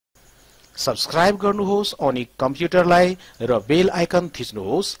Subscribe गर्नुहोस् Onic कम्प्युटरलाई र बेल आइकन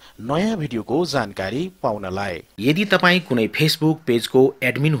थिच्नुहोस् नयाँ भिडियोको जानकारी पाउनलाई। यदि तपाई कुनै फेसबुक पेजको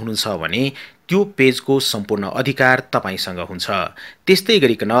एडमिन हुनुहुन्छ भने त्यो पेजको सम्पूर्ण अधिकार तपाईसँग हुन्छ। त्यस्तै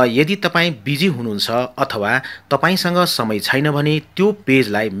गरिकन यदि तपाई बिजी हुनुहुन्छ अथवा तपाईसँग समय छैन भने त्यो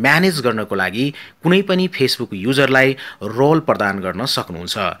पेजलाई म्यानेज गर्नको लागि कुनै पनि फेसबुक युजरलाई रोल प्रदान गर्न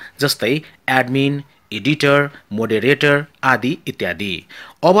सक्नुहुन्छ, जस्तै एडमिन, एडिटर, मोडरेटर आदि इत्यादि।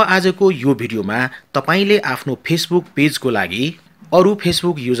 अब आजको यो भिडियोमा तपाईले आफ्नो फेसबुक पेजको लागि अरु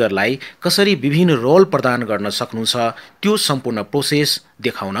फेसबुक युजरलाई कसरी विभिन्न रोल प्रदान गर्न सक्नुहुन्छ त्यो सम्पूर्ण प्रोसेस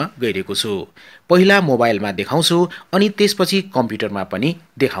देखाउन गइरहेको छु। पहिला मोबाइलमा देखाउँछु अनि त्यसपछि कम्प्युटरमा पनि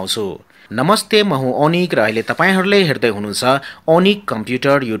देखाउँछु। नमस्ते, म हुँ ओनिक र अहिले तपाईहरुले हेर्दै हुनुहुन्छ ओनिक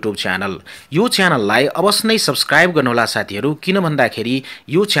कम्प्युटर युट्युब च्यानल। यो च्यानललाई अवश्य नै सब्स्क्राइब गर्नुहोला साथीहरु, किन भन्दाखेरि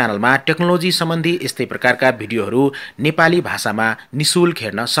यो च्यानलमा टेक्नोलोजी सम्बन्धी यस्तै प्रकारका भिडियोहरु नेपाली भाषामा निशुल्क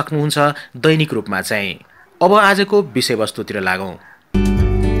हेर्न सक्नुहुन्छ, दैनिक रूपमा चाहिँ। अब आजको विषयवस्तुतिर लागौं।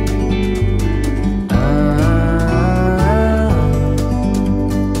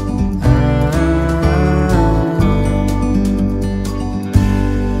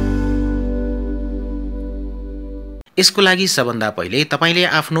 यसको लागि सबभन्दा पहिले तपाईले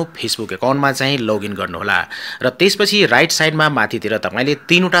आफ्नो फेसबुक अकाउन्टमा चाहिँ लगइन गर्नुहोला र त्यसपछि राइट साइडमा माथितिर तपाईले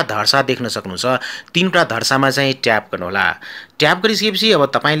तीनवटा धर्सा देख्न सक्नुहुन्छ। तीनवटा धर्सामा चाहिँ ट्याप गर्नुहोला। ट्याप गरिसकेपछि अब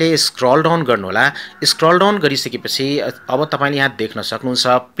तपाईले स्क्रल डाउन गर्नुहोला। स्क्रल डाउन गरिसकेपछि अब तपाईले यहाँ देख्न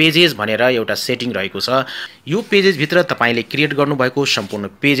सक्नुहुन्छ पेजेस भनेर एउटा सेटिङ रहेको छ। यो पेजेस भित्र तपाईले क्रिएट गर्नुभएको सम्पूर्ण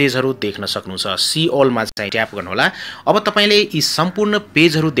पेजेसहरु देख्न सक्नुहुन्छ। सी ऑल मा चाहिँ ट्याप गर्नुहोला। अब तपाईले यी सम्पूर्ण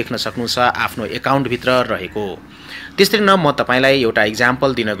पेजहरु देख्न सक्नुहुन्छ आफ्नो अकाउन्ट भित्र रहेको। त्यसरी न म तपाईलाई एउटा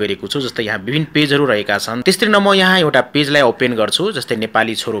एक्जाम्पल दिन गइरहेको छु, जस्तै यहाँ विभिन्न पेजहरु रहेका छन्। त्यसरी न म यहाँ एउटा पेजलाई ओपन गर्छु, जस्तै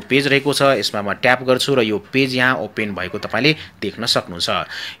नेपाली छोरो पेज रहेको छ। यसमा म ट्याप गर्छु र यो पेज यहाँ ओपन भएको तपाईले देख्न सक्नुहुन्छ।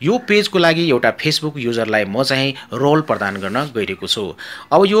 यो पेजको लागि एउटा फेसबुक युजरलाई म चाहिँ रोल प्रदान गर्न गइरहेको छु।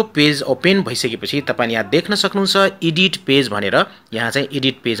 अब यो पेज ओपन भइसकेपछि तपाईले यहाँ देख्न सक्नुहुन्छ एडिट पेज भनेर। यहाँ चाहिँ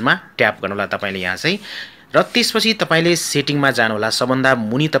एडिट पेजमा ट्याप गर्नुहोला तपाईले यहाँ चाहिँ, र त्यसपछि तपाईले सेटिङमा जानुहोला। सबभन्दा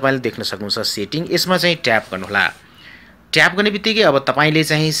मुनि तपाईले देख्न सक्नुहुन्छ सेटिङ, यसमा चाहिँ ट्याप गर्नुहोला। ट्याप गर्ने बित्तिकै अब तपाईले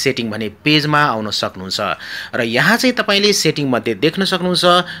चाहिँ सेटिङ भने पेजमा आउन सक्नुहुन्छ र यहाँ चाहिँ तपाईले सेटिङ मध्ये देख्न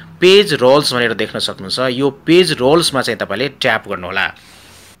सक्नुहुन्छ पेज रोल्स भनेर देख्न सक्नुहुन्छ। यो पेज रोल्समा चाहिँ तपाईले ट्याप गर्नुहोला।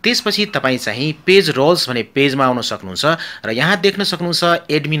 त्यसपछि तपाई चाहिँ पेज रोल्स भने पेजमा आउन सक्नुहुन्छ र यहाँ देख्न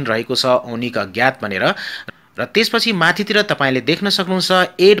सक्नुहुन्छ एडमिन रहेको छ ओनिक अज्ञात भनेर, र त्यसपछि माथितिर तपाईले देख्न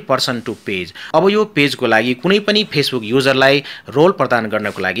सक्नुहुन्छ एड पर्सन टु पेज। अब यो पेजको लागि कुनै पनि फेसबुक युजरलाई रोल प्रदान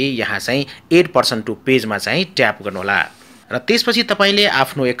गर्नको लागि यहाँ चाहिँ एड पर्सन टु पेजमा चाहिँ ट्याप गर्नुहोला र त्यसपछि तपाईले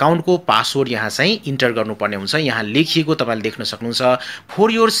आफ्नो अकाउन्टको पासवर्ड यहाँ चाहिँ इन्टर गर्नुपर्ने हुन्छ। यहाँ लेखिएको तपाईले देख्न सक्नुहुन्छ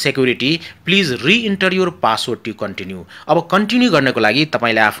for your security please री-इन्टर your password two continue. अब कन्टिन्यू गर्नको लागि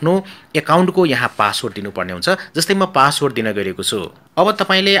तपाईले आफ्नो अकाउन्टको यहाँ पासवर्ड दिनुपर्ने हुन्छ। जस्तै म पासवर्ड दिन गइरहेको छु। अब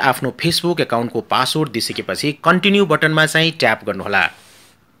तपाईले आफ्नो फेसबुक अकाउन्टको पासवर्ड दिइसकेपछि कन्टिन्यू बटनमा चाहिँ ट्याप गर्नुहोला।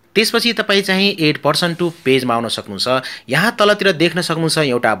 त्यसपछि तपाई चाहिँ एड पर्सन टु पेजमा आउन सक्नुहुन्छ। यहाँ तलतिर देख्न सक्नुहुन्छ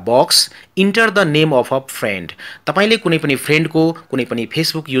एउटा box enter the name of a friend. तपाईले कुनै पनि फ्रेन्डको, कुनै पनि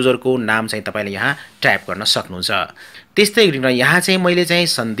फेसबुक युजरको नाम चाहिँ तपाईले यहाँ टाइप गर्न सक्नुहुन्छ। त्यस्तै गरिकन यहाँ चाहिँ मैले चाहिँ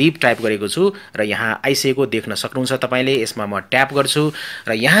सन्दीप टाइप गरेको छु र यहाँ आइसकेको देख्न सक्नुहुन्छ तपाईले। यसमा म ट्याप गर्छु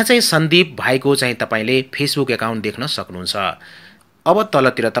र यहाँ चाहिँ सन्दीप भाइको चाहिँ तपाईले फेसबुक अकाउन्ट देख्न सक्नुहुन्छ। अब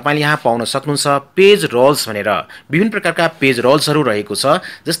तलतिर तपाईले यहाँ पाउन सक्नुहुन्छ पेज रोल्स भनेर विभिन्न प्रकारका पेज रोल्सहरु रहेको छ।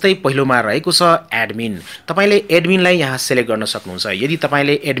 जस्तै पहिलोमा रहेको छ एडमिन। तपाईले एडमिनलाई यहाँ सिलेक्ट गर्न सक्नुहुन्छ यदि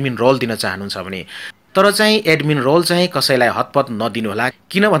तपाईले एडमिन रोल दिन चाहनुहुन्छ भने। तर चाहिँ एडमिन रोल चाहिँ कसैलाई हतपत नदिनु होला,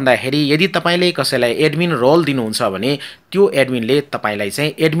 किन भन्दाखेरि यदि तपाईले कसैलाई एडमिन रोल दिनुहुन्छ भने त्यो एडमिनले तपाईलाई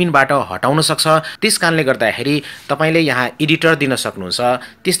चाहिँ एडमिनबाट हटाउन सक्छ। त्यसकारणले गर्दाखेरि तपाईले यहाँ एडिटर दिन सक्नुहुन्छ,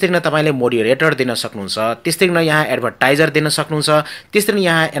 त्यस्तै गरी तपाईले मोडरेटर दिन सक्नुहुन्छ, त्यस्तै गरी यहाँ एडभर्टाइजर दिन सक्नुहुन्छ, त्यस्तै गरी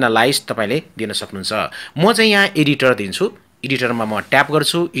यहाँ एनालाइज तपाईले दिन सक्नुहुन्छ। म चाहिँ यहाँ एडिटर दिन्छु। एडिटरमा म ट्याप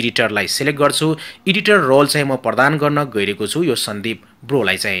गर्छु, एडिटरलाई सिलेक्ट गर्छु। एडिटर रोल चाहिँ म प्रदान गर्न गइरहेको छु यो सन्दीप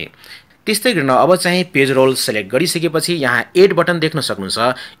ब्रोलाई चाहिँ। त्यस्तै गरिन अब चाहिँ पेज रोल सिलेक्ट गरिसकेपछि यहाँ एड बटन देख्न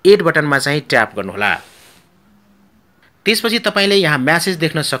सक्नुहुन्छ। एड बटनमा चाहिँ ट्याप गर्नुहोला। त्यसपछि तपाईले यहाँ मेसेज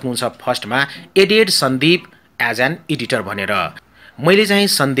देख्न सक्नुहुन्छ फर्स्टमा added Sandeep as an editor भनेर। मैले चाहिँ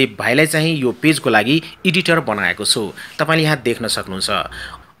सन्दीप भाइलाई चाहिँ यो पेजको लागि एडिटर बनाएको छु, तपाईले यहाँ देख्न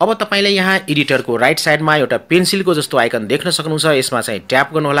सक्नुहुन्छ। अब तपाईले यहाँ एडिटरको राइट साइडमा एउटा पेन्सिलको जस्तो आइकन देख्न सक्नुहुन्छ। यसमा चाहिँ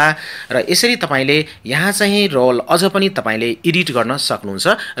ट्याप गर्नुहोला र यसरी तपाईले यहाँ चाहिँ रोल अझ पनि तपाईले एडिट गर्न सक्नुहुन्छ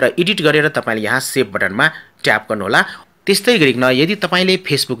र एडिट गरेर तपाईले यहाँ सेभ बटनमा ट्याप गर्नुहोला। त्यस्तै गरिकन यदि तपाईले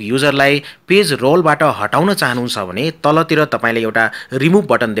फेसबुक युजरलाई पेज रोलबाट हटाउन चाहनुहुन्छ भने तलतिर तपाईले एउटा रिमुभ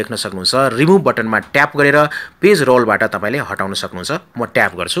बटन देख्न सक्नुहुन्छ। रिमुभ बटनमा ट्याप गरेर पेज रोलबाट तपाईले हटाउन सक्नुहुन्छ। म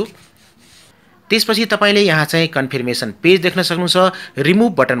ट्याप गर्छु। त्यसपछि तपाईले यहाँ चाहिँ कन्फर्मेसन पेज देख्न सक्नुहुन्छ।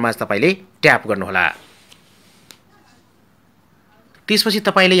 रिमुभ बटनमा तपाईले ट्याप गर्नुहोला। त्यसपछि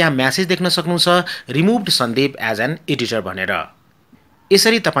तपाईले यहाँ मेसेज देख्न सक्नुहुन्छ removed Sandeep as an editor भनेर।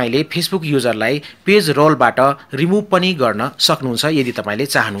 यसरी तपाईले फेसबुक युजरलाई पेज रोलबाट रिमुभ पनि गर्न सक्नुहुन्छ यदि तपाईले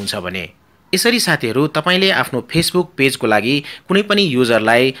चाहनुहुन्छ भने। यसरी साथीहरु तपाईले आफ्नो फेसबुक पेजको लागि कुनै पनि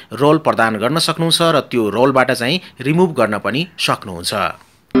युजरलाई रोल प्रदान गर्न सक्नुहुन्छ र त्यो रोलबाट चाहिँ रिमुभ गर्न पनि सक्नुहुन्छ।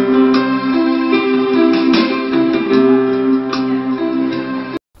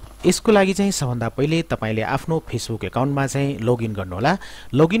 यसको लागि चाहिँ सबभन्दा पहिले तपाईले आफ्नो फेसबुक एकाउन्टमा चाहिँ लगइन गर्नुहोला।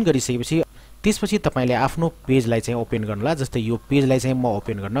 लगइन गरिसकेपछि त्यसपछि तपाईले आफ्नो पेजलाई चाहिँ ओपन गर्नुहोला। जस्तै यो पेजलाई चाहिँ म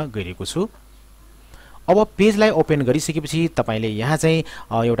ओपन गर्न गइरहेको छु। अब पेजलाई ओपन गरिसकेपछि तपाईले यहाँ चाहिँ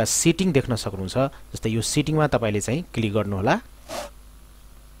एउटा सेटिङ देख्न सक्नुहुन्छ। जस्तै यो सेटिङमा तपाईले चाहिँ क्लिक गर्नुहोला।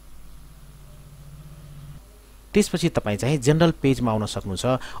 त्यसपछि तपाई चाहिँ जनरल पेजमा आउन सक्नुहुन्छ।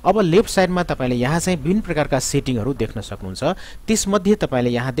 अब लेफ्ट साइडमा तपाईले यहाँ चाहिँ विभिन्न प्रकारका सेटिङहरु देख्न सक्नुहुन्छ। त्यसमध्ये तपाईले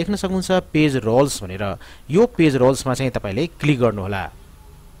यहाँ देख्न सक्नुहुन्छ पेज रोल्स भनेर। यो पेज रोल्समा चाहिँ तपाईले क्लिक गर्नुहोला।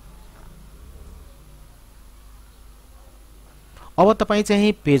 अब तपाई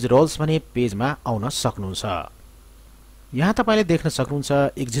चाहिँ पेज रोल्स भने पेजमा आउन सक्नुहुन्छ। यहाँ तपाईले देख्न सक्नुहुन्छ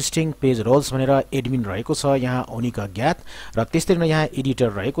एक्जिस्टिङ पेज रोल्स भनेर एडमिन रहेको छ यहाँ ओनिक अज्ञात र त्यस्तै गरी यहाँ एडिटर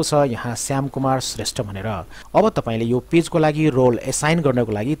रहेको छ यहाँ श्याम कुमार श्रेष्ठ भनेर। अब तपाईले यो पेजको लागि रोल एसाइन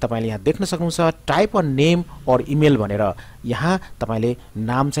गर्नको लागि तपाईले यहाँ देख्न सक्नुहुन्छ टाइप अ नेम और इमेल भनेर। यहाँ तपाईले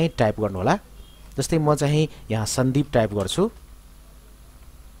नाम चाहिँ टाइप गर्नुहोला। जस्तै म चाहिँ यहाँ सन्दीप टाइप गर्छु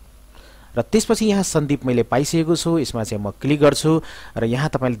र त्यसपछि यहाँ सन्दीप मैले पाइसकेको छु। यसमा चाहिँ म क्लिक गर्छु र यहाँ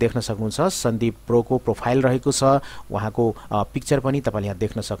तपाईले देख्न सक्नुहुन्छ सन्दीप प्रोको प्रोफाइल रहेको छ। उहाँको पिक्चर पनि तपाईले यहाँ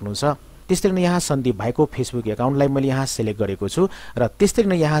देख्न सक्नुहुन्छ। त्यस्तै गरी यहाँ सन्दीप भाइको फेसबुक एकाउन्टलाई मैले यहाँ सिलेक्ट गरेको छु र त्यस्तै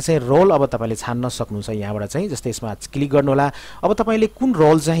गरी यहाँ चाहिँ रोल अब तपाईले छान्न सक्नुहुन्छ यहाँबाट चाहिँ। जस्तै यसमा क्लिक गर्नुहोला। अब तपाईले कुन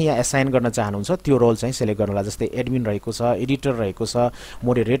रोल चाहिँ यहाँ एसाइन गर्न चाहनुहुन्छ त्यो रोल चाहिँ सिलेक्ट गर्नुहोला। जस्तै एडमिन रहेको छ, एडिटर रहेको छ,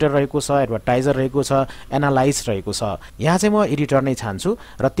 मोडरेटर रहेको छ, एडभर्टाइजर रहेको छ, एनालाइज रहेको छ। यहाँ चाहिँ म एडिटर नै छान्छु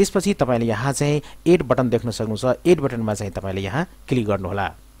र त्यसपछि तपाईले यहाँ चाहिँ एड बटन देख्न सक्नुहुन्छ। एड बटनमा चाहिँ तपाईले यहाँ क्लिक गर्नुहोला।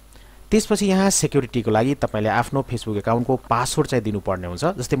 त्यसपछि यहाँ सेक्युरिटीको लागि तपाईले आफ्नो फेसबुक एकाउन्टको पासवर्ड चाहिँ दिनुपर्ने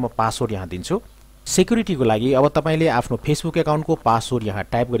हुन्छ। जस्तै म पासवर्ड यहाँ दिन्छु। सेक्युरिटीको लागि अब तपाईले आफ्नो फेसबुक एकाउन्टको पासवर्ड यहाँ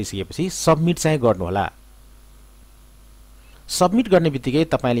टाइप गरिसकेपछि सबमिट चाहिँ गर्नुहोला। सबमिट गर्ने बित्तिकै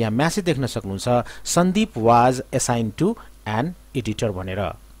तपाईले यहाँ मेसेज देख्न सक्नुहुन्छ Sandeep was एसाइन्ड to an editor भनेर।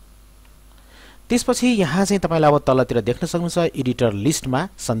 त्यसपछि यहाँ चाहिँ तपाईले अब तलतिर देख्न सक्नुहुन्छ एडिटर लिस्टमा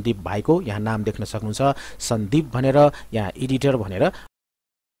सन्दीप भाइको यहाँ नाम देख्न सक्नुहुन्छ सन्दीप भनेर यहाँ एडिटर भनेर।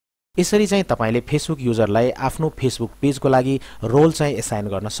 यसरी चाहिँ तपाईले फेसबुक युजरलाई आफ्नो फेसबुक पेजको लागि रोल चाहिँ एसाइन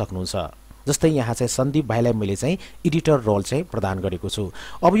गर्न सक्नुहुन्छ। जस्तै यहाँ चाहिँ सन्दीप भाइलाई मैले चाहिँ एडिटर रोल चाहिँ प्रदान गरेको छु।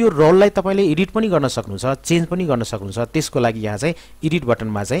 अब यो रोललाई तपाईले एडिट पनि गर्न सक्नुहुन्छ, चेन्ज पनि गर्न सक्नुहुन्छ। त्यसको लागि यहाँ चाहिँ एडिट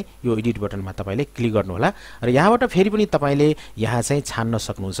बटनमा चाहिँ यो एडिट बटनमा तपाईले क्लिक गर्नुहोला र यहाँबाट फेरि पनि तपाईले यहाँ चाहिँ छान्न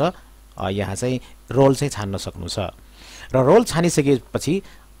सक्नुहुन्छ। यहाँ चाहिँ रोल चाहिँ छान्न सक्नुहुन्छ र रोल छानिसकेपछि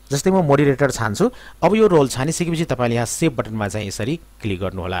जस्तै म मोडरेटर छान्छु। अब यो रोल छानिसकेपछि तपाईले यहाँ सेभ बटनमा चाहिँ यसरी क्लिक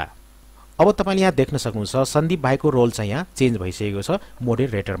गर्नुहोला। अब तपाईले यहाँ देख्न सक्नुहुन्छ सन्दीप भाइको रोल चाहिँ यहाँ चेन्ज भइसकेको छ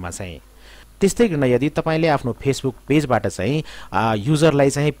मोडरेटरमा चाहिँ। त्यस्तै गरी यदि तपाईले आफ्नो फेसबुक पेजबाट चाहिँ युजरलाई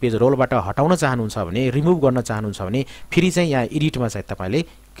चाहिँ पेज रोलबाट हटाउन चाहनुहुन्छ भने, रिमुभ गर्न चाहनुहुन्छ भने फेरि चाहिँ यहाँ एडिटमा चाहिँ तपाईले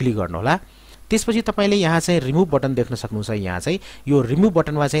क्लिक गर्नुहोला। त्यसपछि तपाईले यहाँ चाहिँ रिमुभ बटन देख्न सक्नुहुन्छ। यहाँ चाहिँ यो रिमुभ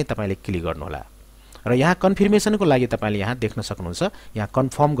बटनमा चाहिँ तपाईले क्लिक गर्नुहोला र यहाँ कन्फर्मेसनको लागि तपाईले यहाँ देख्न सक्नुहुन्छ यहाँ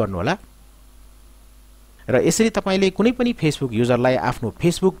कन्फर्म गर्नुहोला। र यसरी तपाईले कुनै पनि फेसबुक युजरलाई आफ्नो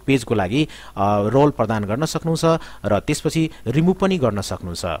फेसबुक पेजको लागि रोल प्रदान गर्न सक्नुहुन्छ र त्यसपछि रिमुभ पनि गर्न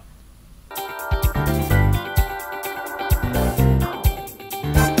सक्नुहुन्छ।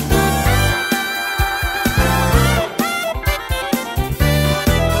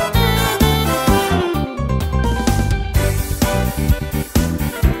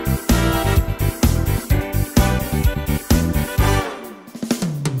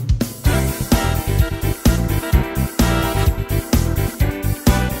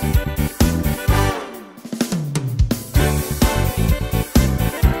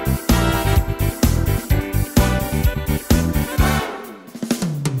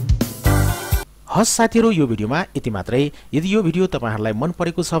 हस् साथीहरु, यो भिडियोमा यति मात्रै। यदि यो भिडियो तपाईहरुलाई मन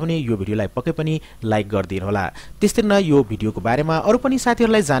परेको छ भने यो भिडियोलाई पक्कै पनि लाइक गरिदिनु होला। त्यस्तै न यो भिडियोको बारेमा अरु पनि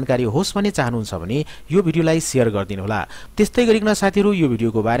साथीहरुलाई जानकारी होस् भन्ने चाहनुहुन्छ भने यो भिडियोलाई शेयर गरिदिनु होला। त्यस्तै गरिकन साथीहरु यो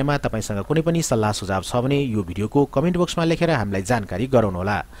भिडियोको बारेमा तपाईसँग कुनै पनि सल्लाह सुझाव छ भने यो भिडियोको कमेन्ट बक्समा लेखेर हामीलाई जानकारी गराउनु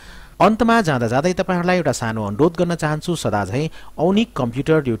होला। अन्तमा जाँदा जाँदै तपाईहरुलाई एउटा सानो अनुरोध गर्न चाहन्छु, सदा झैं औनिक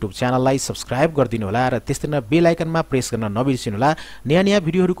कम्प्युटर युट्युब च्यानललाई सब्स्क्राइब गरिदिनु होला र त्यस्तै न बेल आइकनमा प्रेस गर्न नबिर्सिनु होला नयाँ नयाँ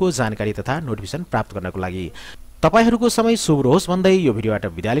भिडियोहरुको जानकारी तथा नोटिफिकेसन प्राप्त गर्नको लागि। तपाईहरुको समय शुभ रहोस् भन्दै यो भिडियोबाट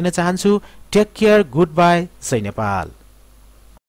बिदा लिन चाहन्छु take care good by Jay Nepal